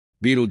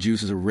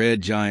Betelgeuse is a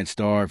red giant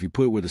star. If you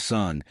put it where the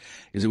sun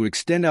is, it would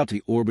extend out to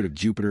the orbit of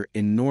Jupiter,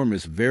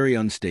 enormous, very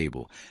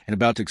unstable, and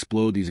about to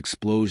explode. These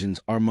explosions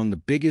are among the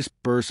biggest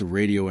bursts of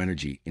radio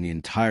energy in the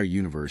entire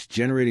universe,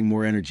 generating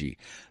more energy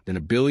than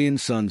 1 billion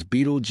suns.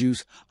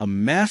 Betelgeuse, a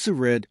massive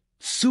red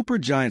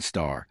supergiant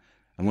star,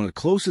 and one of the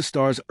closest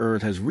stars to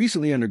Earth, has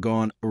recently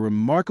undergone a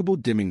remarkable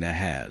dimming that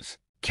has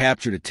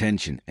captured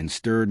attention and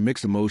stirred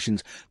mixed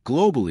emotions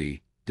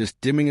globally. This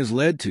dimming has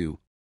led to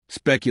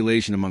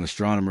speculation among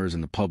astronomers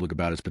and the public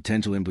about its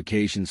potential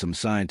implications. Some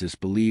scientists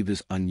believe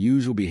this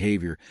unusual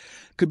behavior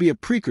could be a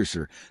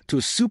precursor to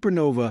a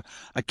supernova,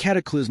 a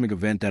cataclysmic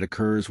event that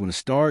occurs when a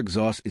star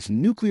exhausts its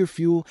nuclear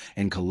fuel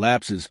and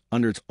collapses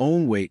under its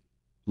own weight,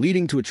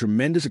 leading to a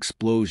tremendous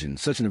explosion.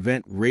 Such an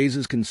event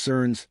raises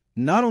concerns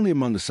not only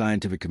among the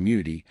scientific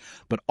community,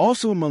 but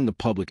also among the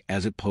public,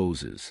 as it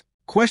poses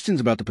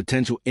questions about the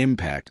potential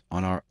impact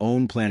on our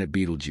own planet.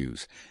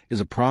 Betelgeuse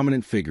is a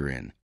prominent figure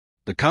in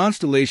the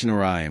constellation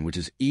Orion, which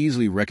is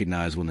easily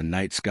recognizable in the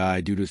night sky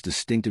due to its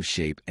distinctive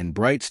shape and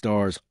bright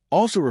stars,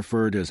 also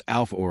referred to as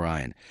Alpha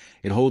Orion.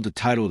 It holds the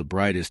title of the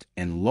brightest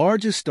and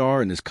largest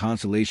star in this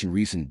constellation.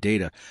 Recent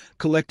data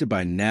collected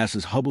by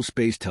NASA's Hubble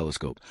Space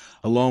Telescope,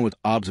 along with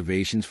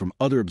observations from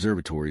other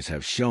observatories,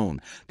 have shown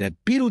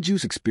that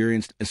Betelgeuse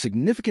experienced a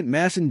significant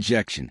mass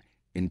injection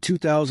in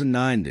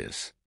 2009.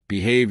 This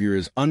behavior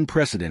is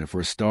unprecedented for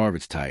a star of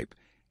its type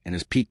and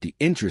has piqued the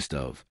interest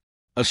of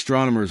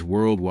astronomers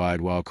worldwide.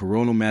 While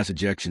coronal mass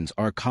ejections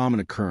are a common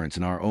occurrence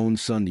in our own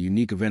sun, the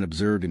unique event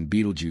observed in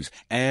Betelgeuse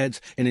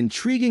adds an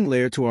intriguing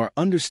layer to our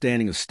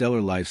understanding of stellar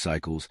life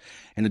cycles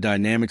and the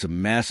dynamics of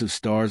massive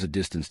stars. A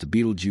distance to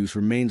Betelgeuse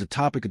remains a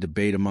topic of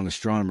debate among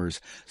astronomers.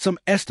 Some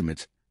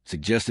estimates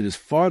suggest it is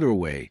farther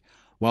away,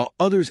 while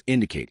others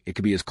indicate it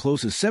could be as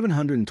close as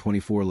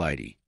 724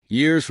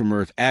 light-years from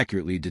Earth,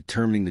 accurately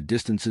determining the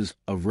distances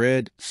of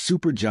red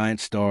supergiant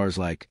stars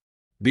like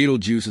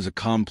Betelgeuse is a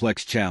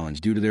complex challenge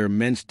due to their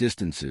immense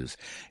distances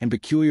and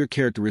peculiar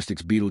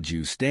characteristics.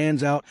 Betelgeuse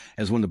stands out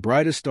as one of the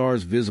brightest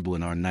stars visible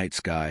in our night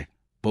sky,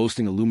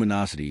 boasting a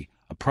luminosity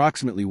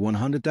approximately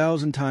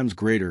 100,000 times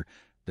greater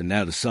than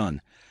that of the sun.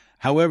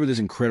 However, this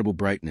incredible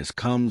brightness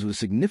comes with a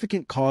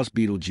significant cost.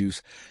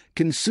 Betelgeuse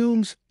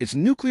consumes its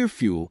nuclear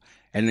fuel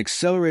at an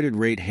accelerated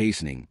rate,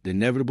 hastening the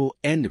inevitable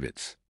end of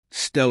its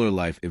stellar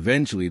life.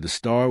 Eventually, the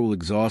star will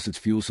exhaust its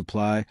fuel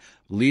supply,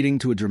 leading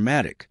to a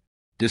dramatic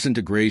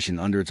disintegration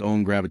under its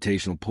own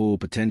gravitational pull,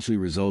 potentially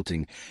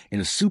resulting in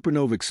a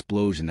supernova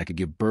explosion that could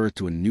give birth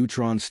to a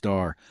neutron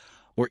star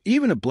or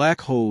even a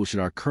black hole. Should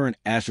our current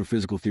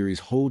astrophysical theories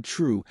hold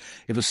true,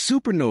 if a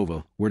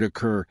supernova were to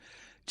occur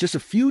just a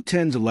few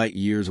tens of light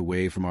years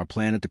away from our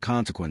planet, the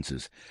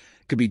consequences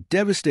could be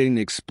devastating.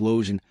 The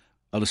explosion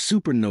of a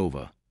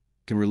supernova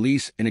can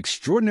release an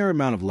extraordinary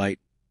amount of light,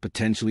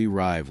 potentially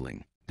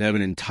rivaling that of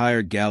an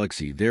entire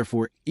galaxy.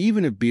 Therefore,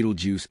 even if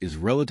Betelgeuse is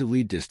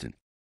relatively distant,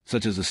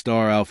 such as the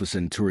star Alpha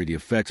Centauri, the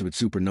effects of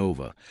its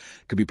supernova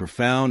could be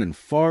profound and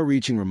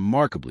far-reaching.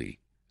 Remarkably,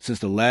 since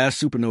the last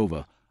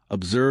supernova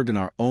observed in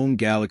our own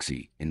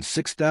galaxy in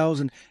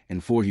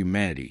 6004,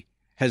 humanity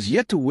has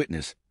yet to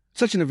witness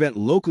such an event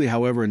locally.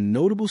 However, a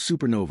notable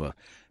supernova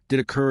did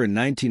occur in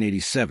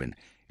 1987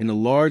 in the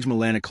Large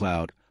Magellanic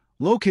Cloud,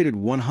 located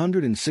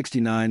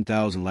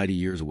 169,000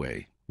 light-years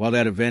away. While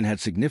that event had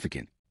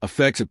significant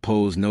effects, it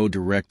posed no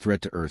direct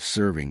threat to Earth,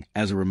 serving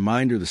as a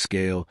reminder of the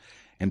scale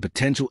and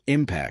potential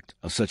impact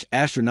of such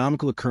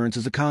astronomical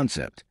occurrences. The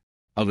concept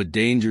of a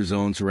danger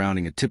zone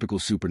surrounding a typical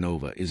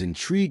supernova is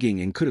intriguing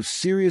and could have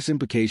serious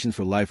implications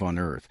for life on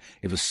Earth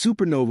if a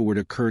supernova were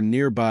to occur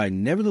nearby.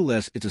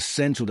 Nevertheless, it's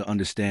essential to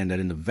understand that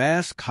in the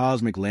vast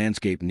cosmic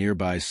landscape,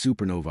 nearby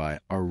supernovae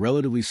are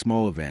relatively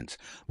small events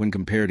when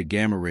compared to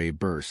gamma-ray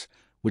bursts,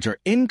 which are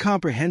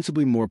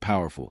incomprehensibly more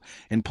powerful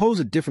and pose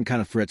a different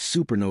kind of threat.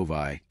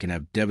 Supernovae can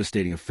have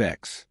devastating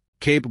effects,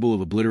 capable of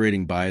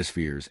obliterating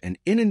biospheres and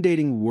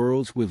inundating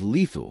worlds with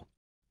lethal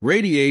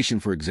radiation.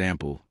 For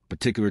example, a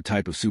particular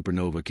type of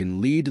supernova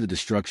can lead to the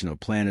destruction of a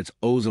planet's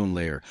ozone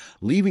layer,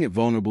 leaving it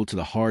vulnerable to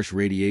the harsh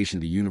radiation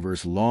of the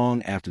universe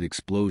long after the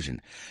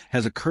explosion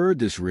has occurred.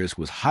 This risk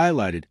was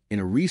highlighted in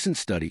a recent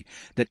study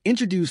that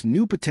introduced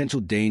new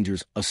potential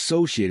dangers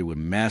associated with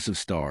massive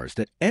stars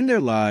that end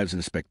their lives in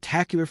a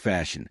spectacular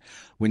fashion.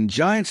 When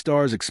giant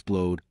stars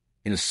explode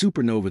in a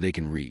supernova, they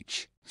can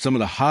reach some of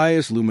the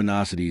highest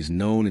luminosities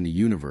known in the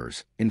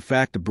universe. In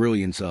fact, the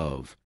brilliance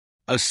of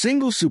a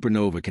single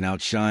supernova can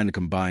outshine the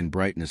combined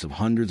brightness of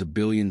hundreds of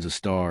billions of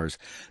stars.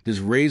 This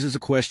raises a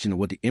question of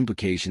what the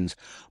implications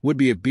would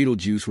be if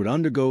Betelgeuse would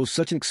undergo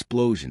such an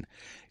explosion.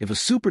 If a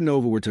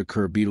supernova were to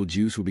occur,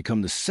 Betelgeuse would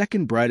become the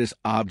second brightest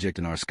object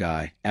in our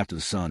sky after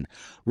the sun.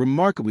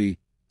 Remarkably,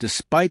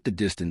 despite the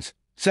distance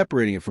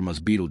separating it from us,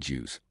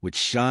 Betelgeuse, which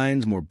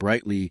shines more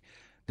brightly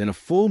than a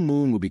full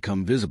moon, will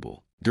become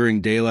visible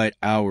during daylight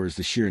hours.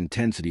 The sheer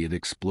intensity of the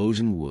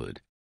explosion would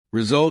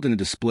result in a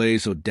display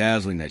so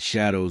dazzling that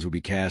shadows would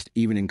be cast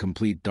even in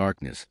complete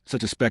darkness.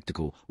 Such a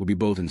spectacle would be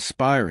both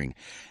inspiring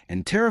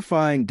and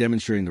terrifying,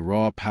 demonstrating the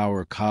raw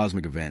power of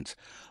cosmic events.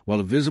 While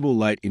the visible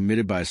light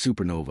emitted by a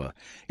supernova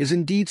is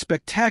indeed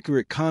spectacular,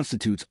 it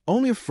constitutes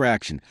only a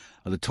fraction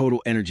of the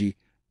total energy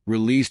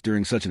released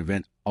during such an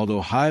event,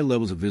 although high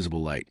levels of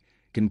visible light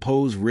can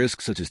pose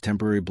risks such as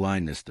temporary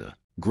blindness. The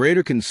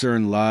greater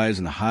concern lies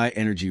in the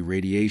high-energy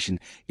radiation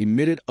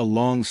emitted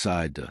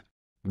alongside the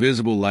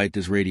visible light.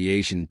 This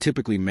radiation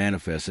typically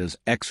manifests as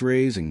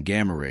X-rays and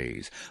gamma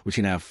rays, which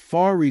can have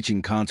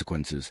far-reaching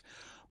consequences.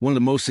 One of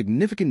the most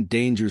significant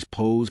dangers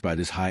posed by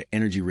this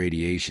high-energy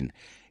radiation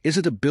is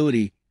its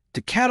ability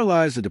to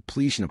catalyze the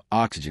depletion of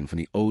oxygen from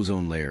the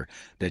ozone layer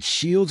that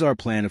shields our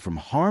planet from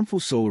harmful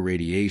solar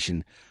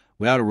radiation.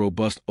 Without a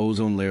robust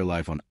ozone layer,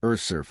 life on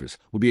Earth's surface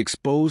will be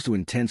exposed to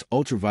intense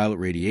ultraviolet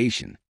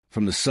radiation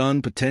from the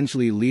sun,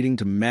 potentially leading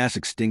to mass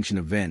extinction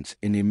events.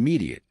 In the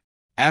immediate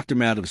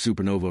aftermath of a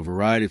supernova, a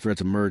variety of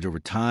threats emerge over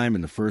time.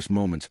 In the first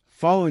moments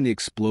following the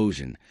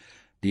explosion,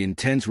 the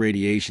intense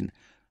radiation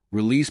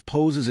release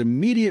poses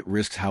immediate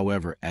risks.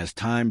 However, as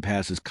time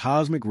passes,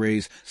 cosmic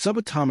rays,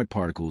 subatomic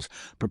particles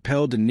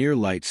propelled to near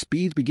light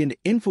speeds, begin to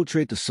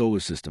infiltrate the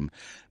solar system.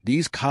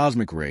 These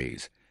cosmic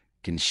rays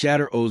can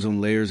shatter ozone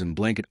layers and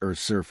blanket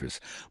Earth's surface,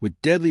 with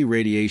deadly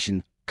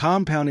radiation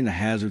compounding the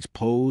hazards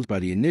posed by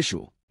the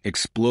initial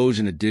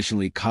explosion.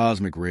 Additionally,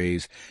 cosmic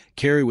rays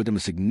carry with them a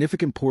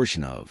significant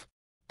portion of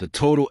the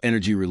total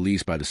energy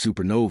released by the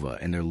supernova,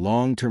 and their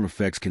long-term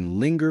effects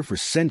can linger for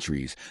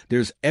centuries.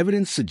 There's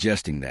evidence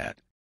suggesting that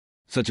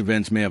such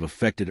events may have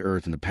affected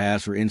Earth in the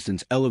past. For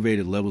instance,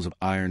 elevated levels of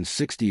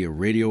iron-60, a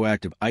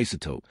radioactive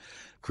isotope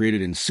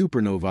created in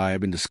supernovae, have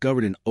been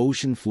discovered in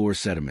ocean floor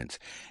sediments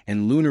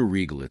and lunar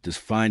regolith. This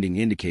finding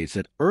indicates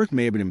that Earth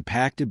may have been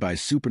impacted by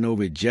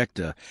supernova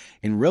ejecta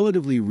in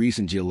relatively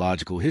recent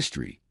geological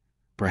history.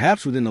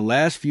 Perhaps within the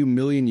last few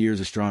million years,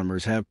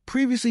 astronomers have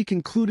previously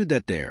concluded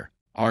that there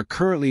are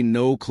currently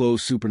no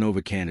close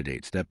supernova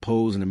candidates that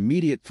pose an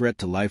immediate threat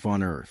to life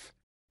on Earth.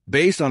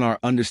 Based on our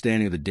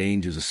understanding of the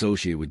dangers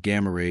associated with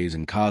gamma rays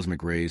and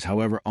cosmic rays,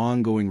 however,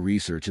 ongoing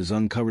research has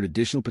uncovered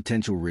additional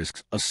potential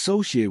risks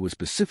associated with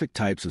specific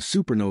types of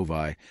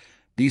supernovae.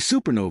 These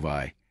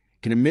supernovae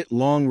can emit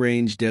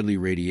long-range deadly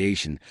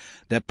radiation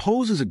that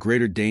poses a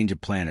greater danger to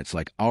planets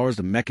like ours.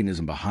 The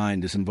mechanism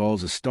behind this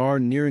involves a star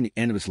nearing the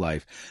end of its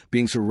life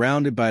being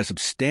surrounded by a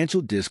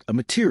substantial disk of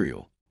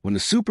material. When the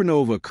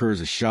supernova occurs,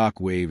 a shock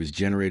wave is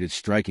generated,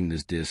 striking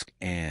this disk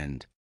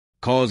and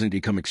causing it to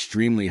become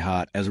extremely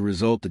hot. As a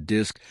result, the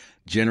disk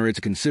generates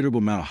a considerable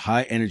amount of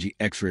high-energy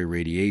X-ray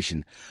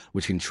radiation,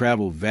 which can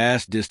travel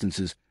vast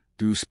distances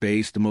through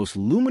space. The most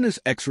luminous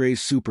X-ray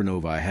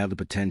supernovae have the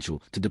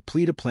potential to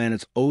deplete a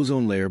planet's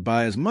ozone layer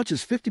by as much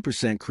as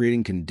 50%,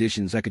 creating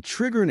conditions that could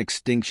trigger an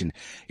extinction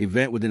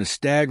event within a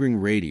staggering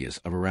radius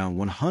of around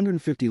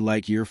 150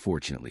 light-years.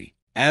 Fortunately,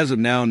 as of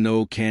now,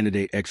 no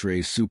candidate X-ray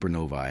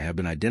supernovae have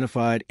been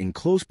identified in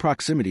close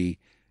proximity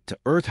to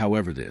Earth.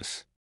 However,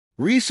 this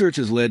research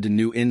has led to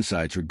new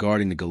insights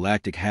regarding the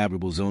galactic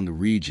habitable zone, the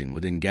region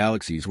within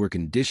galaxies where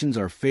conditions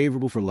are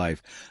favorable for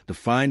life. The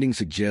findings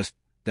suggest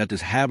that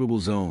this habitable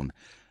zone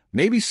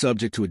may be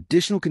subject to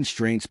additional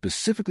constraints.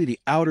 Specifically, the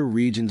outer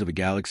regions of a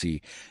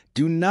galaxy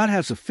do not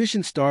have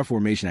sufficient star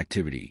formation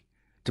activity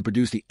to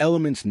produce the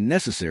elements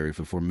necessary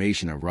for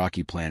formation of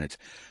rocky planets.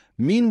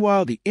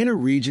 Meanwhile, the inner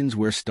regions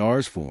where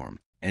stars form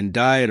and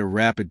die at a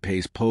rapid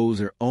pace pose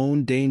their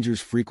own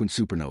dangers. Frequent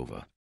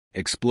supernova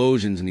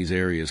explosions in these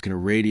areas can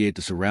irradiate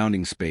the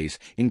surrounding space,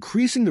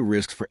 increasing the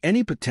risks for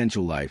any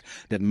potential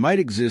life that might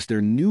exist.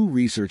 Their new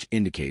research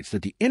indicates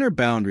that the inner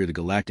boundary of the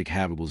galactic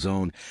habitable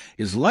zone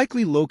is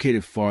likely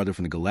located farther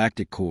from the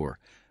galactic core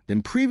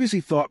than previously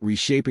thought,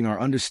 reshaping our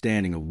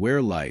understanding of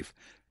where life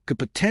could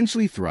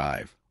potentially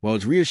thrive. While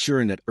it's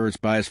reassuring that Earth's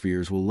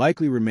biospheres will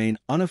likely remain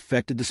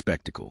unaffected, the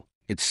spectacle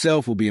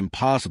itself will be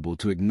impossible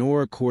to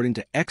ignore, according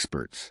to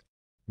experts.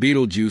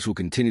 Betelgeuse will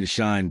continue to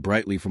shine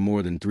brightly for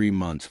more than 3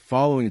 months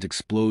following its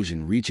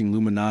explosion, reaching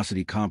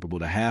luminosity comparable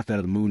to half that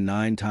of the moon,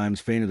 9 times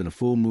fainter than a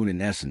full moon.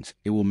 In essence,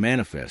 it will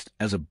manifest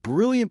as a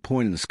brilliant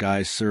point in the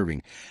sky,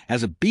 serving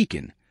as a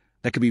beacon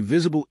that can be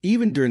visible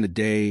even during the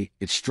day.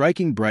 Its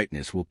striking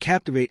brightness will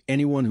captivate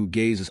anyone who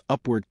gazes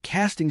upward,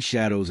 casting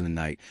shadows in the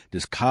night.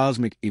 This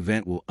cosmic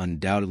event will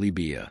undoubtedly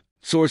be a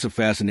source of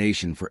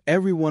fascination for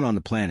everyone on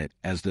the planet.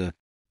 As the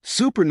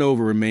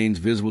supernova remains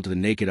visible to the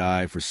naked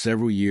eye for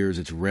several years,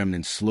 its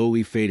remnants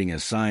slowly fading.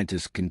 As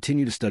scientists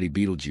continue to study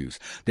Betelgeuse,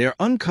 they are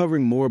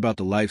uncovering more about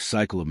the life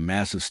cycle of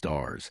massive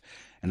stars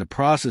and the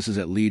processes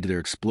that lead to their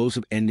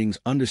explosive endings.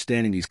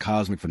 Understanding these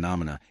cosmic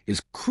phenomena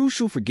is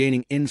crucial for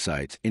gaining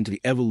insights into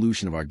the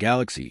evolution of our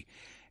galaxy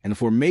and the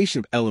formation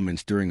of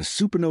elements during a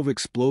supernova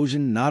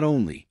explosion. Not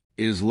only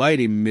is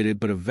light emitted,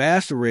 but a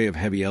vast array of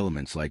heavy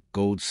elements like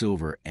gold,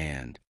 silver,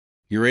 and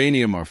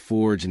uranium are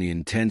forged in the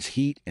intense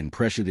heat and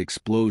pressure of the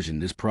explosion.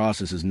 This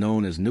process is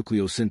known as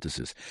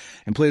nucleosynthesis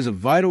and plays a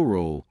vital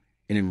role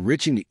in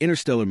enriching the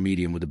interstellar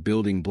medium with the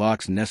building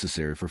blocks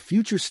necessary for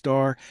future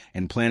star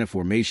and planet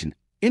formation.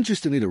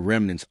 Interestingly, the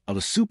remnants of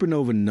a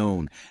supernova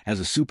known as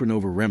a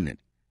supernova remnant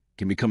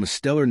can become a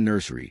stellar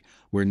nursery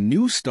where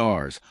new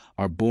stars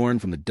are born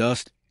from the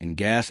dust and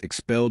gas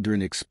expelled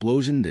during the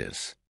explosion.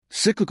 This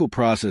cyclical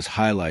process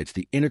highlights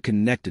the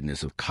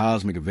interconnectedness of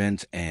cosmic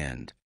events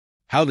and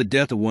how the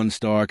death of one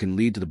star can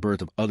lead to the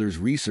birth of others.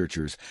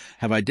 Researchers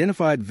have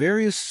identified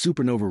various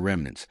supernova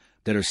remnants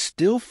that are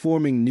still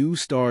forming new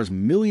stars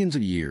millions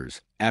of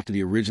years after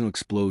the original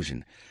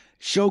explosion,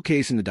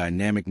 showcasing the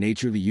dynamic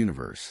nature of the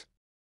universe.